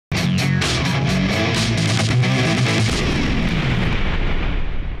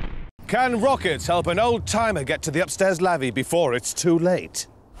Can rockets help an old-timer get to the upstairs lavvy before it's too late?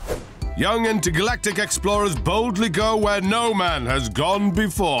 Young intergalactic explorers boldly go where no man has gone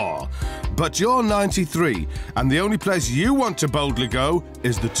before. But you're 93, and the only place you want to boldly go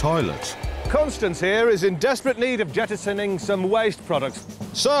is the toilet. Constance here is in desperate need of jettisoning some waste products.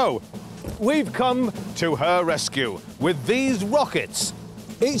 So, we've come to her rescue with these rockets.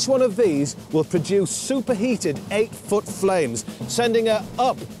 Each one of these will produce superheated 8-foot flames, sending her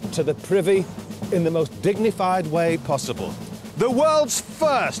up to the privy in the most dignified way possible. The world's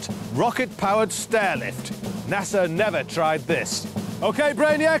first rocket-powered stairlift. NASA never tried this. OK,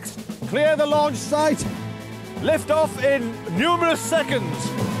 Brainiacs, clear the launch site. Lift off in numerous seconds.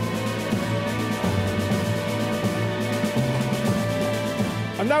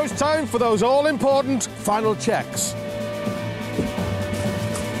 And now it's time for those all-important final checks.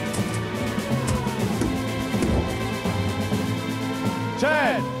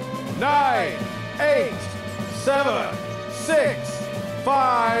 10, 9, 8, 7, 6,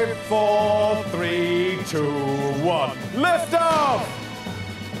 5, 4, 3, 2, 1. Lift off!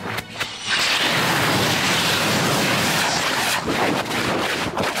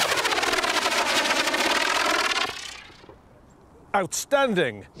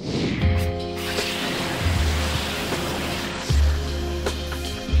 Outstanding.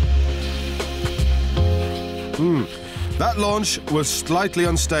 That launch was slightly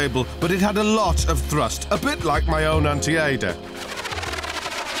unstable, but it had a lot of thrust, a bit like my own anti-Ada.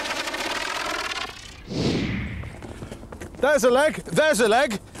 There's a leg, there's a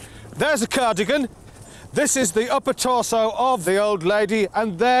leg, there's a cardigan. This is the upper torso of the old lady,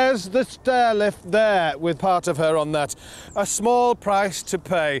 and there's the stair lift there with part of her on that. A small price to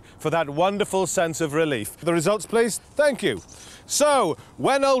pay for that wonderful sense of relief. The results, please? Thank you. So,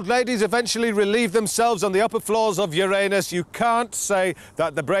 when old ladies eventually relieve themselves on the upper floors of Uranus, you can't say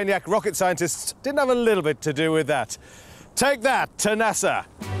that the Brainiac rocket scientists didn't have a little bit to do with that. Take that to NASA.